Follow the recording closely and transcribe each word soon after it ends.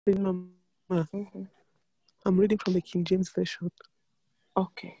Mama. Mm-hmm. I'm reading from the King James Version.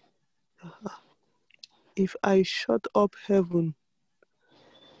 Okay. If I shut up heaven,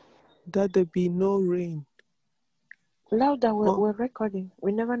 that there be no rain. Now that Oh. we're recording,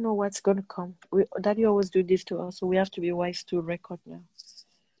 we never know what's going to come. Daddy always do this to us, so we have to be wise to record now.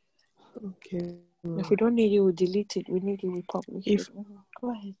 Okay. If we don't need it, we'll delete it. We need it, we publish it.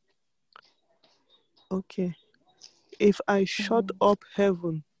 Go ahead. Okay. If I shut up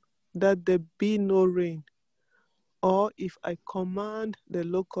heaven, that there be no rain, or if I command the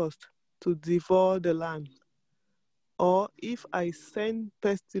locust to devour the land, or if I send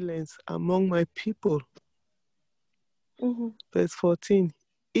pestilence among my people. Verse 14.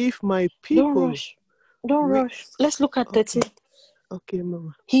 If my people... Don't rush. Let's look at 13. Okay,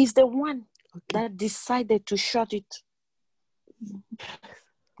 Mama. He's the one that decided to shut it.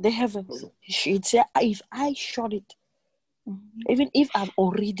 The heavens. He said, if I shut it, even if I've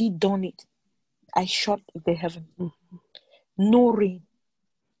already done it, I shut the heaven. No rain.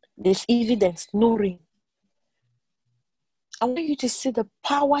 There's evidence, no rain. I want you to see the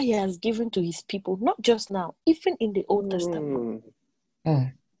power he has given to his people, not just now, even in the Old Testament.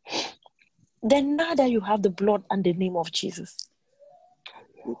 Then now that you have the blood and the name of Jesus,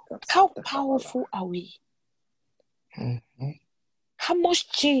 how powerful are we? How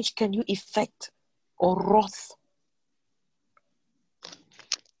much change can you effect or wrath?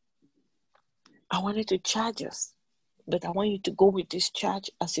 I wanted to charge us, but I want you to go with this charge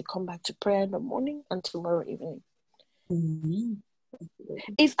as you come back to prayer in the morning and tomorrow evening.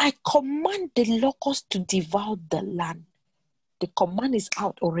 If I command the locust to devour the land, the command is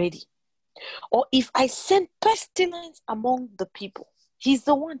out already. Or if I send pestilence among the people, he's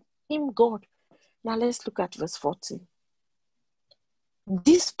the one, him, God. Now let's look at verse 14.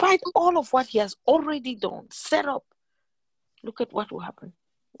 Despite all of what he has already done, set up, look at what will happen.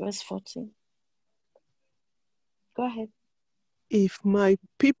 Verse 14. Go ahead. If my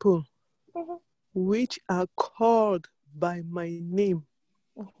people, which are called by my name,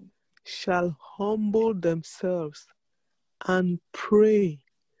 shall humble themselves and pray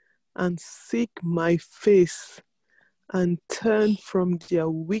and seek my face and turn from their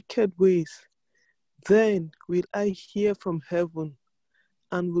wicked ways, then will I hear from heaven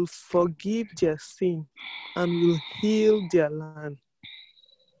and will forgive their sin and will heal their land.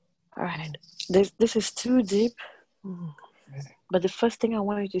 All right. This is too deep. But the first thing I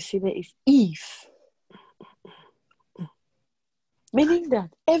want you to see there is if. Meaning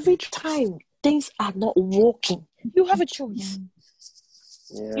that every time things are not working, you have a choice.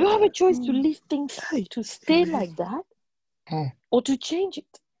 Yeah. You have a choice to leave things to stay like that or to change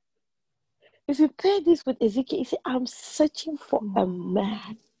it. If you pair this with Ezekiel, you say, I'm searching for a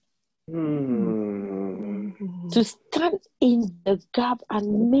man to stand in the gap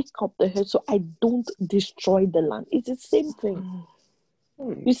and make up the head so I don't destroy the land. It's the same thing.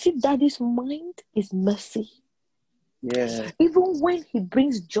 You see, Daddy's mind is mercy. Yeah. Even when he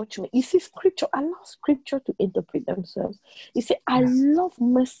brings judgment, you see, scripture allows scripture to interpret themselves. You see, I love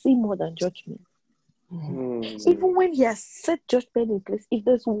mercy more than judgment. Even when he has set judgment in place, if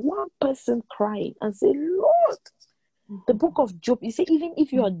there's one person crying and say, Lord, the book of Job, you see, even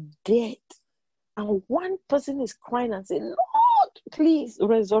if you are dead and one person is crying and say, Lord, please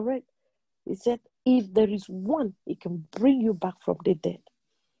resurrect. He said, if there is one, he can bring you back from the dead.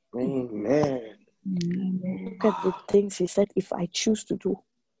 Amen. Look at the things he said, if I choose to do,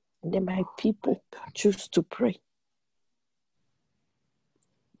 and then my people choose to pray.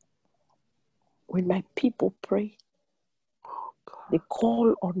 When my people pray, they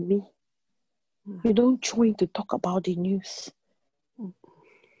call on me. You don't join to talk about the news.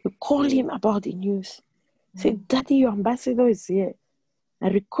 You call him about the news. Say, Daddy, your ambassador is here. A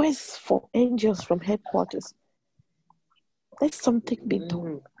request for angels from headquarters. Let something be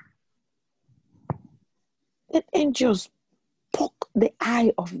done. Let angels poke the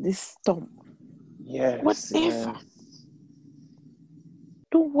eye of this storm. Yes. Whatever. Yes.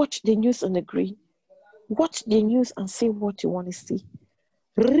 Don't watch the news on the green. Watch the news and say what you want to see.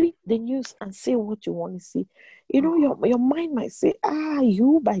 Read the news and say what you want to see. You know, your mind might say,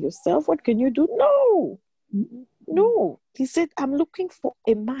 you by yourself, what can you do? No. He said, I'm looking for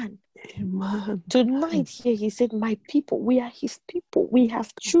a man. Amen. Tonight here, he said, my people, we are his people. We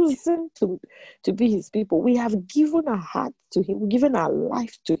have chosen to be his people. We have given our heart to him, given our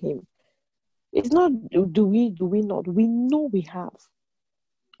life to him. It's not, do we not? We know we have.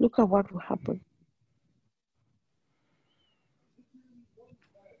 Look at what will happen.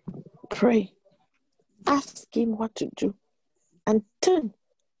 Pray. Ask him what to do. And turn.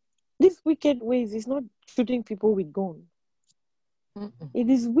 These wicked ways is not shooting people with guns. It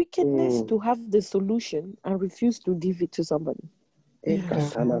is wickedness to have the solution and refuse to give it to somebody.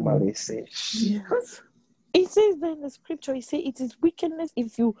 Yes. Yes. It says there in the scripture, it says it is wickedness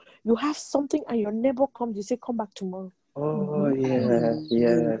if you have something and your neighbor comes, you say, come back tomorrow. Oh, yes.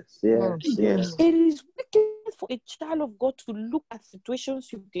 It is wickedness for a child of God to look at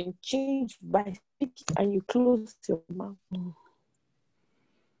situations you can change by speaking and you close your mouth.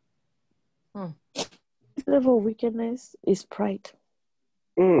 This level of wickedness is pride.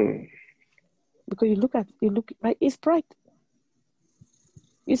 Because you look right, it's pride.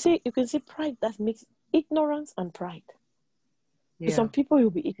 You can say pride that makes ignorance and pride. So some people will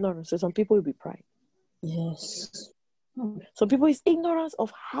be ignorant, so some people will be pride. Yes. Some people is ignorance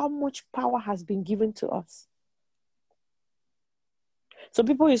of how much power has been given to us. Some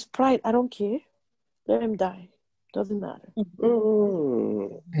people is pride, I don't care. Let him die. Doesn't matter.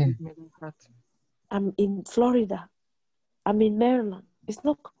 I'm in Florida. I'm in Maryland. It's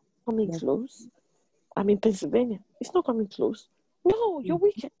not coming close. I'm in Pennsylvania. It's not coming close. No, you're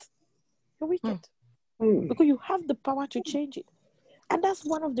wicked. You're wicked. Because you have the power to change it. And that's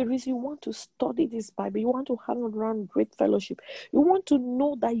one of the reasons you want to study this Bible. You want to hang around great fellowship. You want to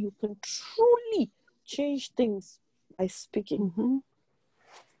know that you can truly change things by speaking.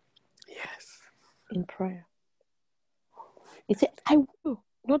 Yes. In prayer. It said, I will,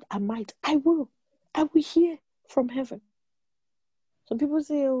 not I might. I will hear from heaven. Some people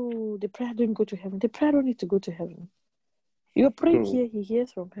say, oh, the prayer didn't go to heaven. The prayer don't need to go to heaven. You're praying here, he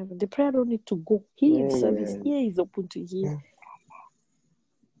hears from heaven. The prayer don't need to go. He himself, his ear is open to hear.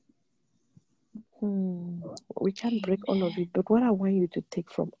 We can't break all of it, but what I want you to take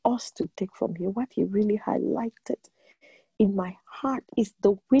from here, what he really highlighted in my heart is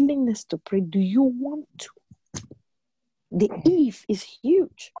the willingness to pray. Do you want to? The if is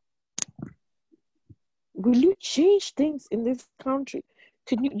huge. Will you change things in this country?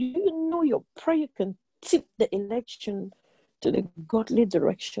 Do you know your prayer can tip the election to the godly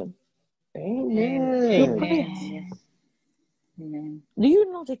direction? Amen. Your prayers. Amen. Do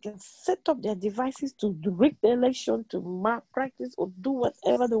you know they can set up their devices to rig the election, to practice or do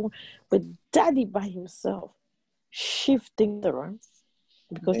whatever they want, but Daddy by himself shift things around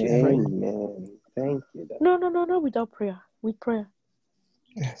because you pray. Amen. Thank you. No, without prayer. With prayer.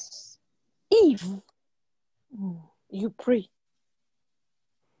 Yes. If you pray,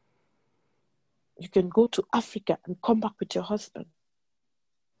 you can go to Africa and come back with your husband.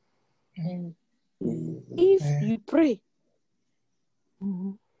 If you pray,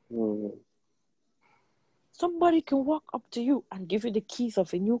 somebody can walk up to you and give you the keys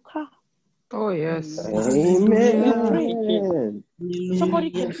of a new car. Oh, yes. Amen. You pray.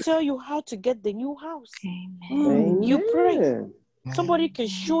 Somebody can tell you how to get the new house. Amen. You pray. Somebody can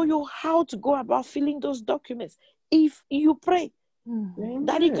show you how to go about filling those documents. If you pray,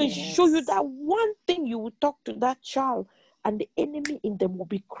 Daddy can show you that one thing you will talk to that child and the enemy in them will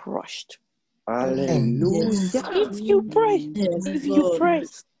be crushed. Hallelujah. If you pray,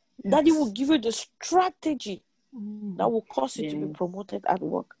 Daddy will give you the strategy that will cause you to be promoted at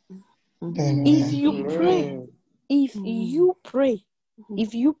work. If you pray,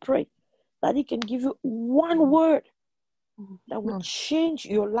 Daddy can give you one word that will change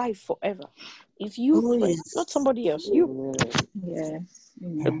your life forever. If you pray, not somebody else, you. Yes.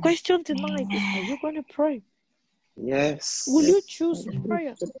 The question tonight is, are you going to pray? Yes. Will you choose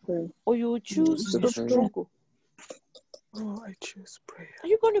prayer or you will choose the struggle? Oh, I choose prayer. Are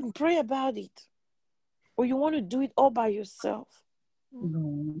you going to pray about it? Or you want to do it all by yourself?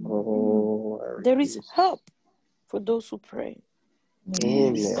 There is help for those who pray.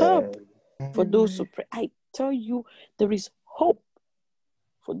 Help for those who pray. I tell you, there is hope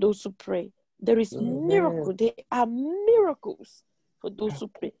for those who pray. There is miracle. There are miracles for those who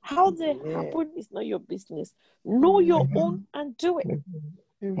pray. How they happen is not your business. Know your own and do it.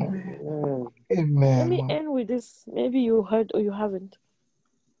 Amen. Let me end with this. Maybe you heard or you haven't.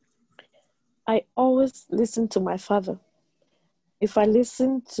 I always listen to my father. If I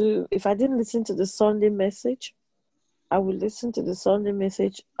didn't listen to the Sunday message, I will listen to the Sunday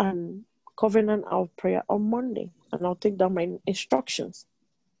message and covenant our prayer on Monday, and I'll take down my instructions.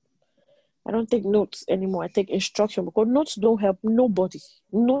 I don't take notes anymore. I take instruction because notes don't help nobody.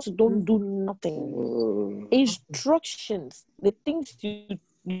 Notes don't do nothing. Instructions, the things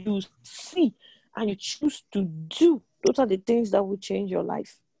you see and you choose to do, those are the things that will change your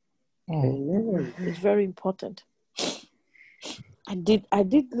life. It's very important. I did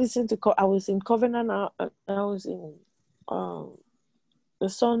listen to. I was in covenant. I was in the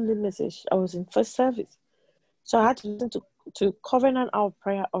Sunday message. I was in first service, so I had to listen to covenant our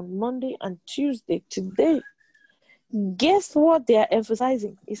prayer on Monday and Tuesday. Today Guess what they are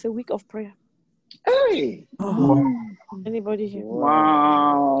emphasizing? It's a week of prayer. Hey. Anybody here?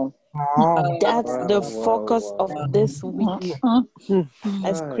 Wow. That's the focus of this week.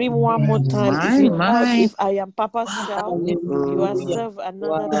 I scream one more time. If you doubt if I am Papa's child, you are serve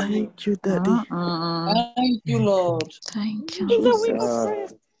another than me. Thank you, Daddy. Thank you, Lord. Thank you. It's a week of prayer.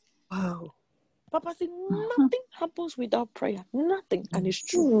 Wow. Papa said nothing happens without prayer. Nothing. And it's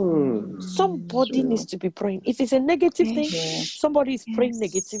true. Somebody needs to be praying. If it's a negative thing, somebody is praying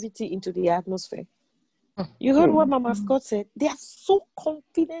negativity into the atmosphere. You heard what Mama Scott said? They are so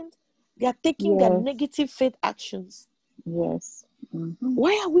confident. They are taking their negative faith actions. Yes.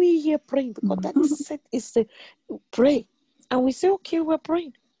 Why are we here praying? Because that is set. Is pray. And we say, okay, we're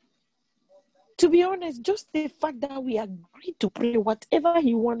praying. To be honest, just the fact that we agreed to pray whatever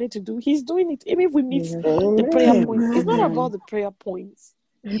he wanted to do, he's doing it. Even if we miss the prayer points, it's not about the prayer points.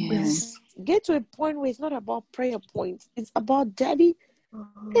 Yes. Get to a point where it's not about prayer points. It's about, Daddy,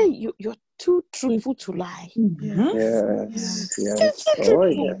 hey, you're too truthful to lie. Yes. Oh,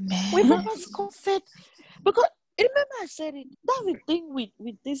 yeah. When Papa Scott said, because remember I said it, that's the thing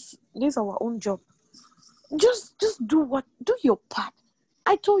with this our own job. Just do your part.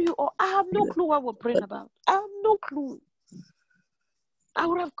 I told you, I have no clue what we're praying about. I have no clue. I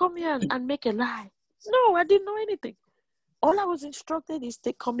would have come here and make a lie. No, I didn't know anything. All I was instructed is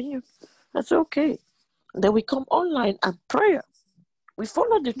to come here. I said, okay. Then we come online and prayer. We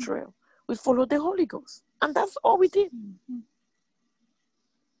follow the trail. We follow the Holy Ghost. And that's all we did.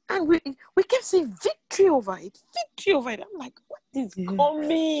 And we kept saying victory over it. Victory over it. I'm like, what is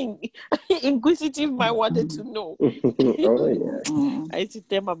coming? Inquisitive mind wanted to know. I used to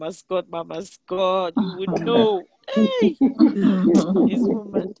tell Mama Scott, you would know. Hey, this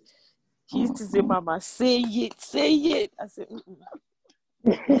woman. He used to say, Mama, say it. I said,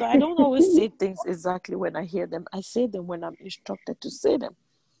 So I don't always say things exactly when I hear them. I say them when I'm instructed to say them.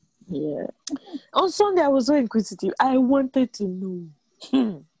 Yeah. On Sunday, I was so inquisitive. I wanted to know.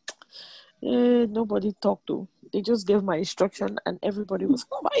 Nobody talked to. They just gave my instruction and everybody was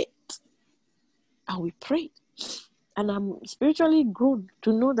quiet. And we prayed. And I'm spiritually grown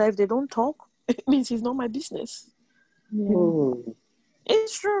to know that if they don't talk, it means it's not my business.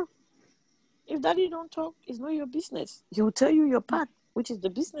 It's true. If Daddy don't talk, it's not your business. He will tell you your part, which is the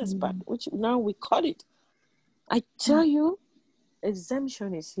business part, which now we cut it. I tell you,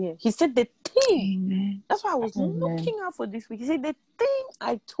 exemption is here. He said the thing. Amen. That's why I was looking out for this week. He said the thing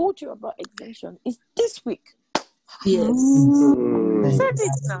I told you about exemption is this week. Yes. He said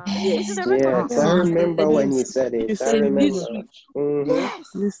it now. Yes. It's in the record. Yes, I remember when you said it. You I said it remember. This week. Yes.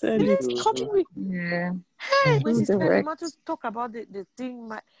 You said The it. next coming week. Yeah. Hey, when It's Sister direct. Matos talk about the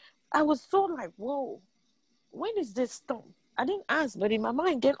thing, I was so like, whoa, when is this storm? I didn't ask, but in my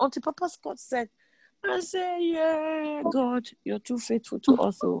mind, then until Papa Scott said, I said, yeah, God, you're too faithful to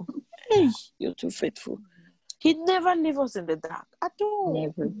us. Oh. Hey, you're too faithful. He never leave us in the dark at all.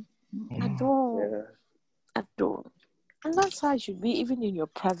 Never. At all. At all. And that's how it should be, even in your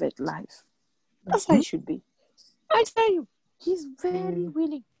private life. That's how it should be. I tell you, he's very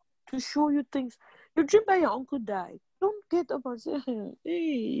willing to show you things. You dream that your uncle died. Don't get up and say,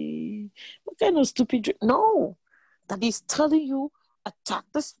 hey, what kind of stupid dream? No. That he's telling you, attack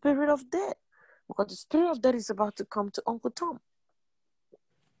the spirit of death. Because the spirit of death is about to come to Uncle Tom.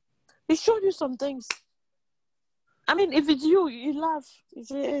 He showed you some things. I mean, if it's you, you laugh. You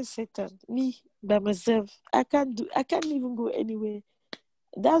say, hey, Satan, me, by myself, I can't even go anywhere.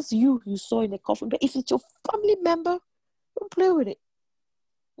 That's you saw in the coffin. But if it's your family member, don't play with it.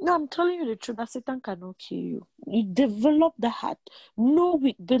 No, I'm telling you the truth, that Satan cannot kill you. You develop the heart. Know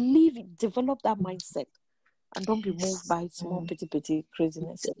it, believe it, develop that mindset. And don't be moved by small, petty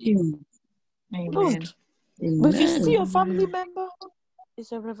craziness. Amen. Don't. But if you see your family member,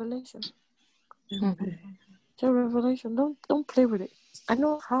 it's a revelation. It's a revelation. Don't play with it. I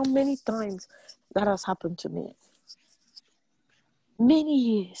know how many times that has happened to me. Many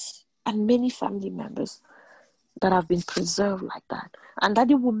years and many family members that have been preserved like that. And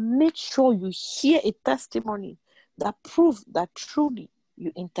Daddy will make sure you hear a testimony that proves that truly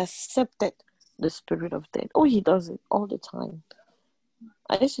you intercepted the spirit of death. Oh, he does it all the time.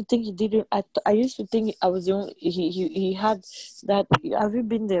 I used to think he did it. I used to think I was the only. He had that. Have you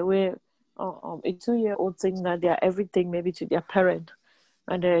been there where a 2-year-old thing that they are everything maybe to their parent,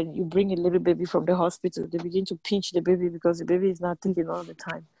 and then you bring a little baby from the hospital, they begin to pinch the baby because the baby is not thinking all the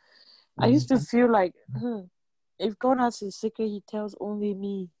time. I used to feel like, if God has his secret, he tells only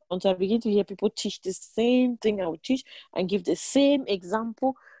me. Until I begin to hear people teach the same thing I would teach and give the same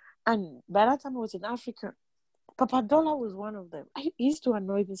example. And by that time I was in Africa. Papa Dollar was one of them. He used to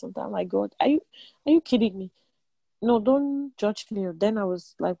annoy me sometimes. Like, God, are you kidding me? no, don't judge me. Then I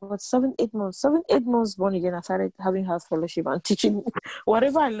was like, what, 7, 8 months born again. I started having health fellowship and teaching.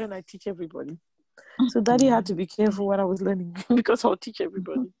 Whatever I learn, I teach everybody. So daddy had to be careful what I was learning because I'll teach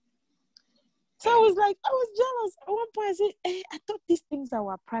everybody. So I was jealous. At one point I said, hey, I thought these things that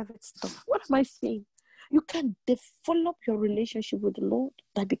were private stuff. What am I saying? You can develop your relationship with the Lord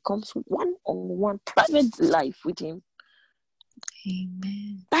that becomes one-on-one private life with him.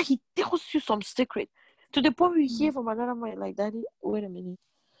 Amen. That he tells you some secret. To the point we hear from another man like, daddy, wait a minute.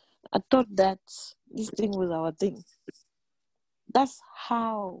 I thought that this thing was our thing. That's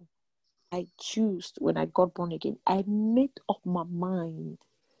how I choose when I got born again. I made up my mind.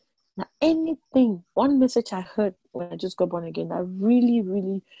 Now, one message I heard when I just got born again that really,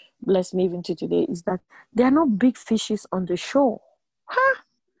 really blessed me even to today is that there are no big fishes on the shore. Huh?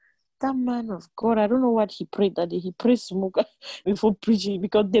 That man of God, I don't know what he prayed that day. He prayed smoke before preaching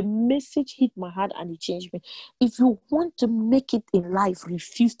because the message hit my heart and it changed me. If you want to make it in life,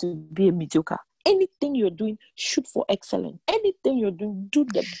 refuse to be a mediocre. Anything you're doing, shoot for excellence. Anything you're doing, do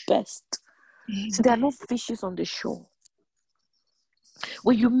the best. So there are no fishes on the shore.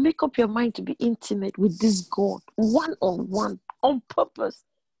 When you make up your mind to be intimate with this God, one-on-one, on purpose,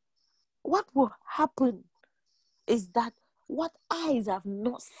 what will happen is that what eyes have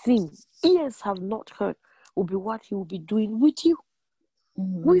not seen, ears have not heard, will be what he will be doing with you.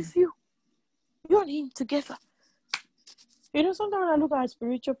 With you. You and him together. You know, sometimes when I look at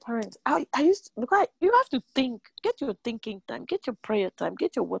spiritual parents, I used to look at, you have to think, get your thinking time, get your prayer time,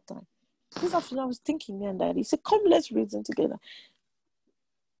 get your word time. This afternoon I was thinking, man, Daddy, he said, come, let's reason together.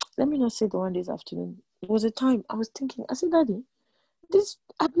 Let me not say the one this afternoon. It was a time I was thinking, I said, Daddy,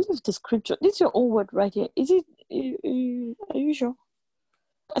 I believe the scripture, this is your own word right here. Is it, are you sure?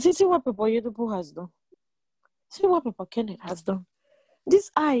 I said, see what Papa Yedobo has done. See what Papa Kenneth has done. This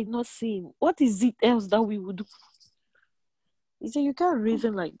eye not seeing, what is it else that we would do? He said, you can't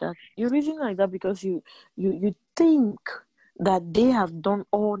reason like that. You reason like that because you think that they have done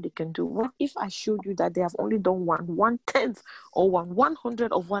all they can do. What if I showed you that they have only done 1/10 or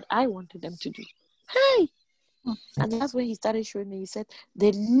 1/100 of what I wanted them to do? Hey! And that's when he started showing me. He said,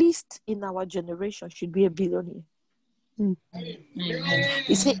 the least in our generation should be a billionaire.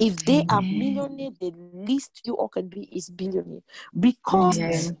 He said, if they are millionaire, the least you all can be is billionaire. Because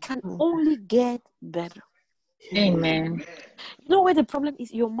it can only get better. Amen. You know where the problem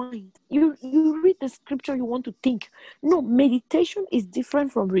is? Your mind. You read the scripture, you want to think. No, meditation is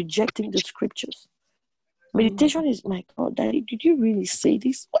different from rejecting the scriptures. Meditation is, my God, Daddy, did you really say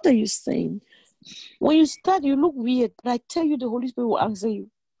this? What are you saying? When you start, you look weird, but I tell you, the Holy Spirit will answer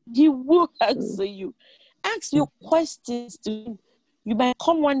you. He will answer you. Ask your questions to him. You might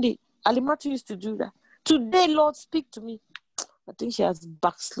come one day. Alimatu used to do that. Today, Lord, speak to me. I think she has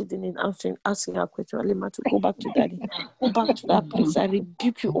backslidden in asking her question. Alimatu, go back to Daddy. Go back to that place. I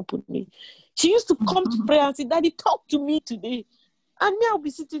rebuke you openly. She used to come to pray and say, Daddy, talk to me today. And me, I'll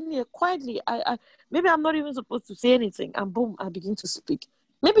be sitting here quietly. Maybe I'm not even supposed to say anything. And boom, I begin to speak.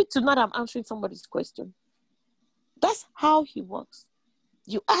 Maybe tonight I'm answering somebody's question. That's how he works.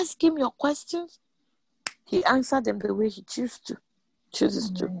 You ask him your questions, he answers them the way he chooses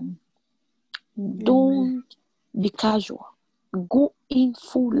to. Don't be casual. Go in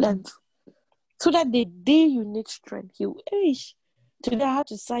full length. So that the day you need strength, today I had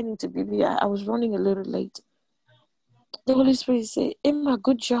to sign into BB. I was running a little late. The Holy Spirit said, Emma,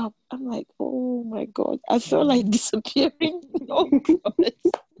 good job. I'm like, oh my God. I felt like disappearing. Oh God.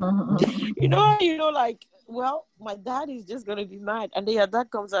 You know, like, well, my dad is just going to be mad. And then your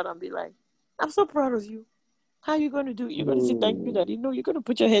dad comes out and be like, I'm so proud of you. How are you going to do it? You're going to say, thank you, Daddy. No, you're going to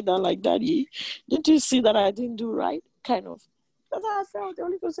put your head down like, Daddy. Didn't you see that I didn't do right? Kind of. That's how I felt. The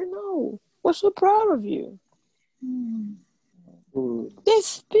Holy Ghost said, no, we're so proud of you. They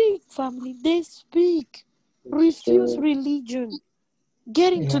speak, family. They speak. Refuse religion.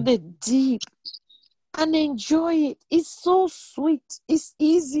 Get into the deep and enjoy it. It's so sweet. It's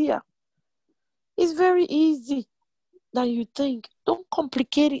easier. It's very easy than you think. Don't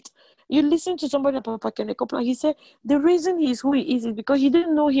complicate it. You listen to somebody like Papa Kenneth Copeland, he said the reason he is who he is because he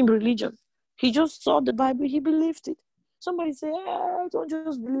didn't know him religion. He just saw the Bible, he believed it. Somebody say, don't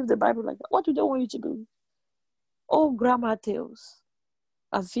just believe the Bible like that. What do they want you to believe? Oh, grammar tales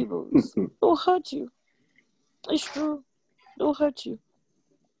and fables. Don't hurt you. It's true. Don't hurt you.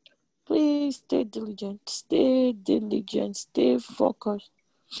 Please stay diligent. Stay diligent. Stay focused.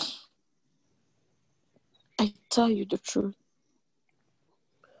 I tell you the truth.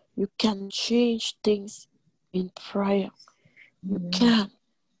 You can change things in prayer. You can.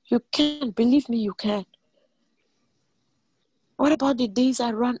 You can. Believe me, you can. What about the days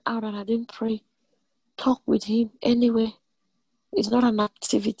I ran out and I didn't pray? talk with him anyway. It's not an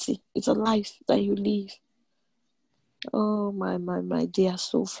activity. It's a life that you live. Oh, my, they are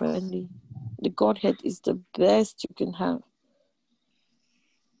so friendly. The Godhead is the best you can have.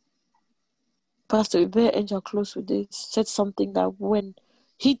 Pastor Ibe Angel close with this said something that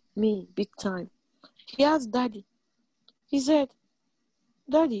hit me big time. He asked Daddy. He said,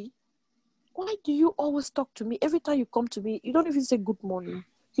 Daddy, why do you always talk to me? Every time you come to me, you don't even say good morning.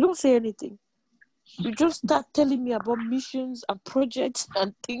 You don't say anything. You just start telling me about missions and projects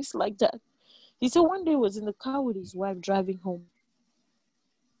and things like that. He said one day he was in the car with his wife driving home.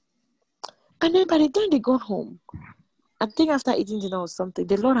 And then by the time they got home, I think after eating dinner or something,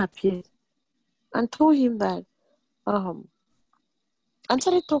 the Lord appeared and told him that, and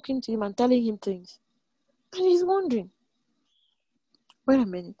started talking to him and telling him things. And he's wondering, wait a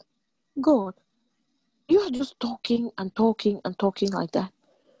minute, God, you are just talking and talking and talking like that.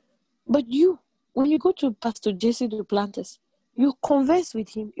 But when you go to Pastor Jesse Duplantis, you converse with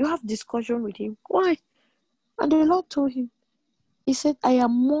him, you have discussion with him. Why? And the Lord told him, he said, I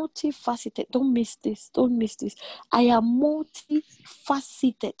am multifaceted. Don't miss this. Don't miss this. I am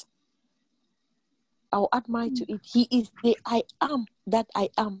multifaceted. I'll add mine to it. He is the I am that I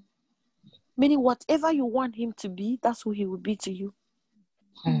am. Meaning whatever you want him to be, that's who he will be to you.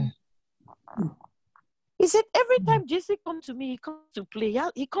 He said, every time Jesse comes to me, he comes to play.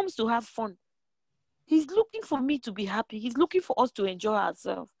 He comes to have fun. He's looking for me to be happy. He's looking for us to enjoy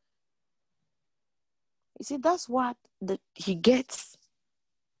ourselves. You see, that's what he gets.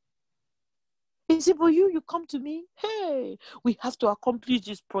 He said, but you come to me, hey, we have to accomplish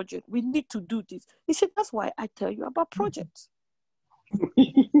this project. We need to do this. He said, that's why I tell you about projects.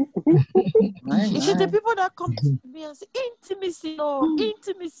 He said, the people that come to me and say, intimacy,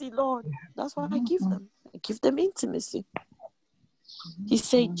 Lord. That's what I give them. I give them intimacy. He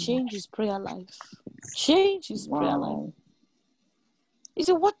said, change his prayer life. Change his prayer life. He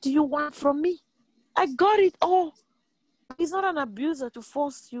said, what do you want from me? I got it all. He's not an abuser to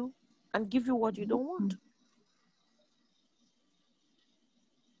force you and give you what you don't want.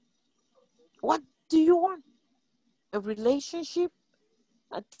 What do you want? A relationship?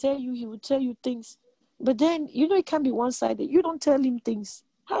 I tell you, he will tell you things. But then, it can be one-sided. You don't tell him things.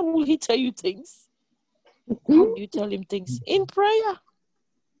 How will he tell you things? How do you tell him things? In prayer.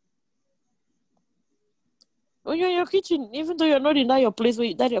 When you're in your kitchen, even though you're not in your place,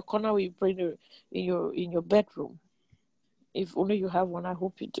 that's your corner where you pray in your bedroom. If only you have one, I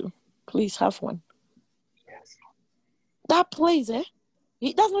hope you do. Please have one. Yes. That place, that's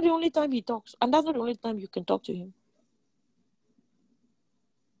not the only time he talks. And that's not the only time you can talk to him.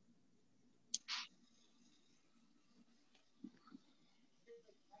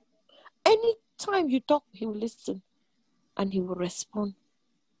 Anytime you talk, he will listen. And he will respond.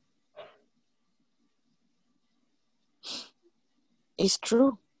 It's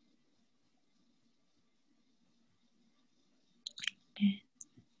true.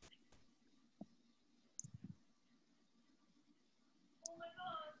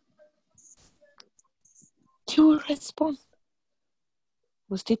 He will respond.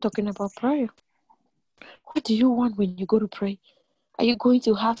 We're still talking about prayer. What do you want when you go to pray? Are you going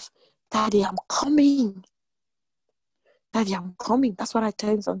to have, Daddy, I'm coming. Daddy, I'm coming. That's what I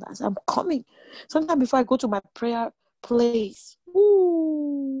tell him sometimes. I'm coming. Sometimes before I go to my prayer place,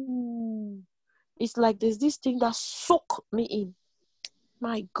 it's like there's this thing that soak me in.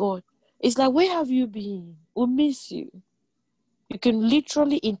 My God. It's like, where have you been? We miss you. You can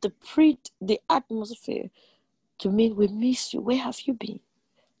literally interpret the atmosphere to mean we miss you. Where have you been?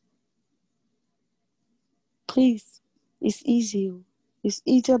 Please, it's easy. It's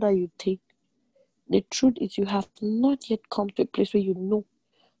easier than you think. The truth is you have not yet come to a place where you know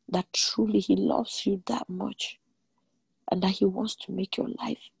that truly he loves you that much and that he wants to make your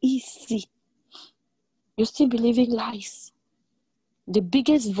life easy. You're still believing lies. The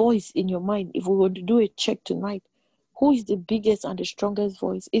biggest voice in your mind, if we were to do a check tonight, who is the biggest and the strongest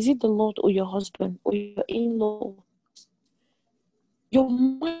voice? Is it the Lord or your husband or your in-law? Your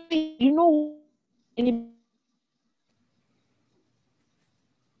mind,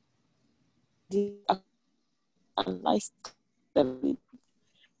 and lifestyle.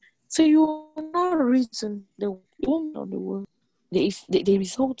 So you will not reason the woman of the world. The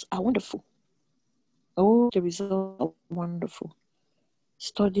results are wonderful. Oh, the results are wonderful.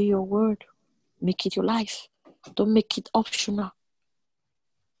 Study your word. Make it your life. Don't make it optional.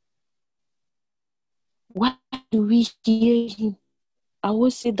 Why do we hear him? I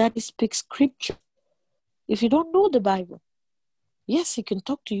always say that he speaks scripture. If you don't know the Bible, yes, he can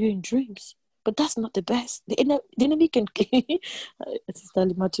talk to you in dreams, but that's not the best. The enemy can. Sister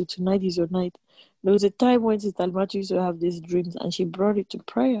Matthew, tonight is your night. There was a time when Sister Almatu used to have these dreams and she brought it to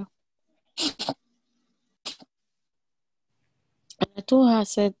prayer. And I told her, I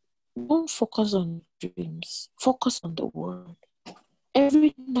said, don't focus on dreams. Focus on the word.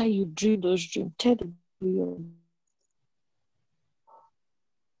 Every night you dream those dreams, tell the devil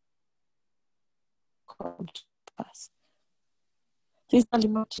come to pass. Sister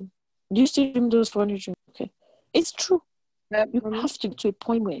Almatu, do you still dream those funny dreams? Okay. It's true. You have to get to a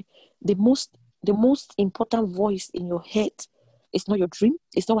point where the most important voice in your head is not your dream,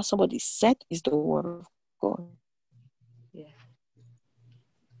 it's not what somebody said, it's the word of God. Yeah.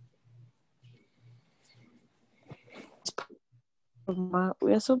 Mama,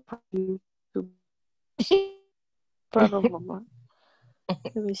 we are so proud of you. Proud of Mama.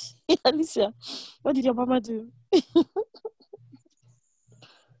 Let me see. Alicia, what did your mama do?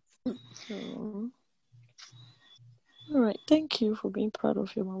 Oh. All right, thank you for being proud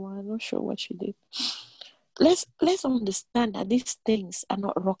of your mama. I'm not sure what she did. Let's understand that these things are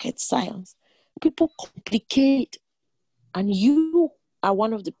not rocket science. People complicate, and you are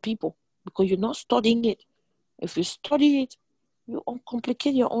one of the people because you're not studying it. If you study it, you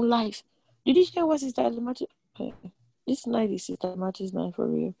uncomplicate your own life. Did you hear what Sister Alimatu? This night is Sister Alimatu's night for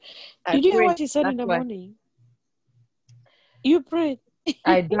real. Did you hear what she said in the morning? You prayed.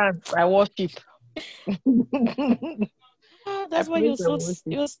 I dance. I worship. That's why you're so.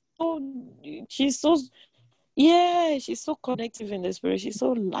 She's so connective in the spirit. She's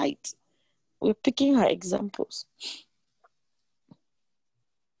so light. We're picking her examples.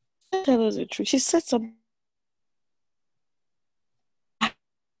 Tell us the truth. She said something.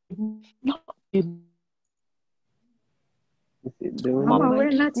 Mama,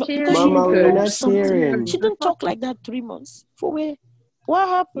 we're not hearing. Because she Mama, we're knows not something. hearing. She didn't talk like that 3 months. For where? What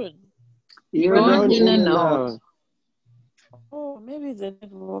happened? You're going in and out. Oh, maybe it's a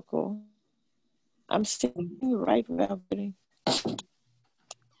network. I'm sitting right where I'm sitting.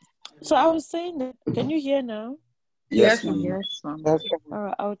 So I was saying that. Can you hear now? Yes, Mama. All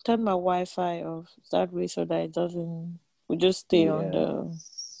right, I'll turn my Wi-Fi off that way so that it doesn't. We just stay on the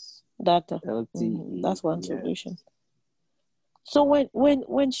data. That's one solution. So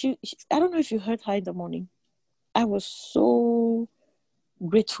when she, I don't know if you heard her in the morning. I was so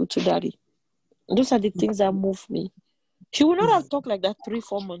grateful to Daddy. Those are the things that move me. She would not have talked like that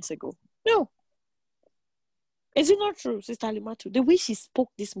 3-4 months ago. No. Is it not true, Sister Alimatu? The way she spoke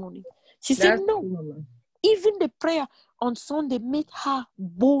this morning, she said no. True, even the prayer on Sunday made her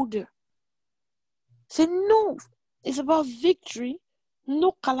bolder. She said no. It's about victory,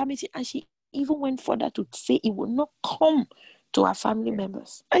 no calamity. And she even went further to say it will not come to her family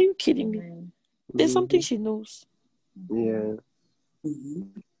members. Are you kidding me? There's something she knows. Yeah. You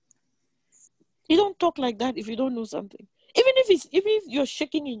don't talk like that if you don't know something. Even if you're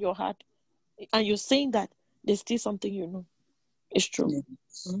shaking in your heart and you're saying that, there's still something you know. It's true.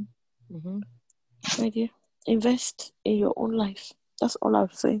 My dear, invest in your own life. That's all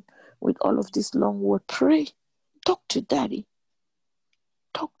I'm saying with all of this long word. Pray. Talk to Daddy.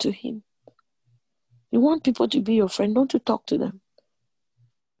 Talk to him. You want people to be your friend, don't you talk to them?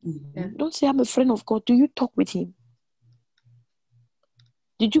 Don't say, I'm a friend of God. Do you talk with him?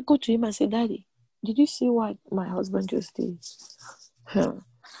 Did you go to him and say, Daddy, did you see what my husband just did?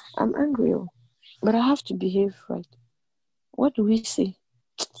 I'm angry, but I have to behave right. What do we say?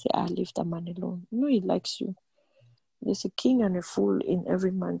 Say, I leave that man alone. You know he likes you. There's a king and a fool in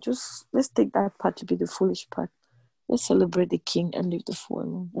every man. Just let's take that part to be the foolish part. Let's celebrate the king and leave the fool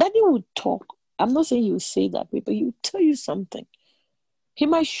alone. Daddy would talk. I'm not saying he would say that way, but he would tell you something. He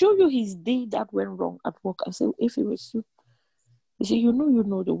might show you his day that went wrong at work and say, if it was you, he say, you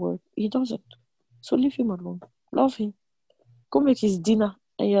know the word. He doesn't. So leave him alone. Love him. Go make his dinner.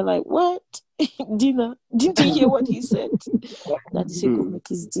 And you're like, what? Dinner? Didn't you hear what he said? Daddy said, go make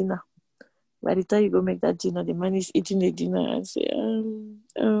his dinner. By the time you go make that dinner, the man is eating the dinner and say,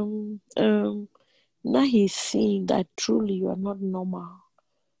 Now he's seeing that truly you are not normal.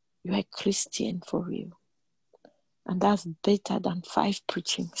 You are a Christian for real. And that's better than 5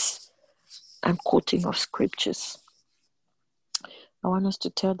 preachings and quoting of scriptures. I want us to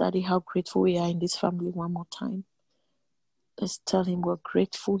tell Daddy how grateful we are in this family one more time. Let's tell him we're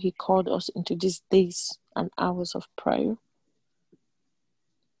grateful he called us into these days and hours of prayer.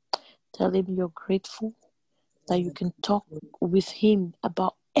 Tell him you're grateful that you can talk with him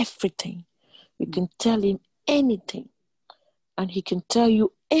about everything. You can tell him anything. And he can tell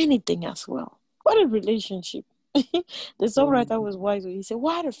you anything as well. What a relationship. The songwriter was wise when he said,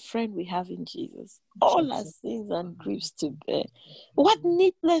 what a friend we have in Jesus. All our sins and griefs to bear. What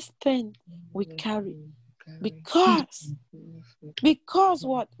needless pain we carry. Because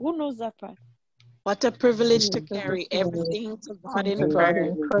what? Who knows that part? What a privilege to carry everything to God in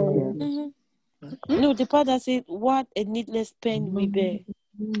prayer. No, the part that said, what a needless pain we bear.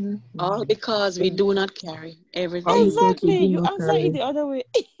 All because we do not carry everything. Exactly. You answer it the other way.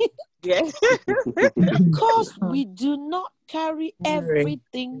 Yes. Because we do not carry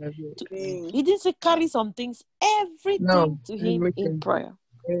everything to He didn't say carry some things, everything to Him in prayer.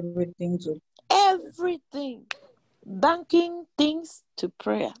 Everything. Banking things to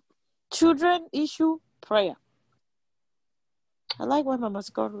prayer. Children issue, prayer. I like what Mama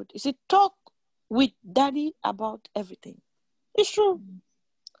Scott wrote. He said, talk with Daddy about everything. It's true.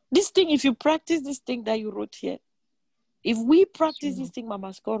 This thing, if you practice this thing that you wrote here, if we practice this thing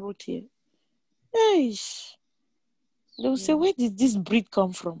Mama Scott wrote here, they will say, where did this breed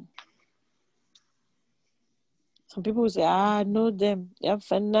come from? Some people will say, I know them. They're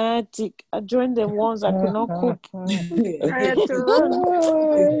fanatic. I joined them once. I could not cope.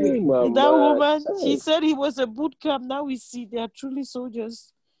 That woman, she said he was a boot camp. Now we see they are truly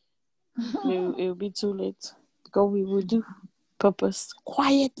soldiers. It will be too late. Because we will do purpose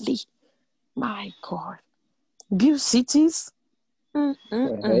quietly. My God. Build cities.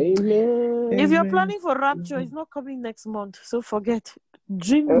 Amen. If you're planning for rapture, it's not coming next month. So forget.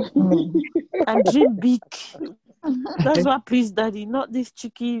 Dream and dream big. That's why, please, Daddy, not these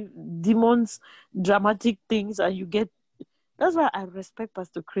cheeky demons, dramatic things, and you get. That's why I respect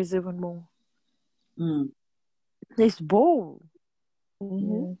Pastor Chris even more. He's bold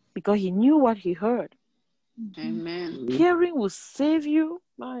because he knew what he heard. Amen. Hearing will save you.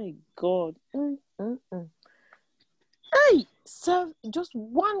 My God. Hey, serve just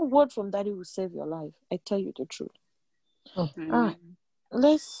one word from Daddy will save your life. I tell you the truth. All right,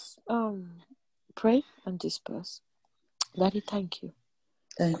 let's pray and disperse. Daddy, thank you.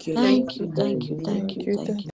 Thank you. Thank you.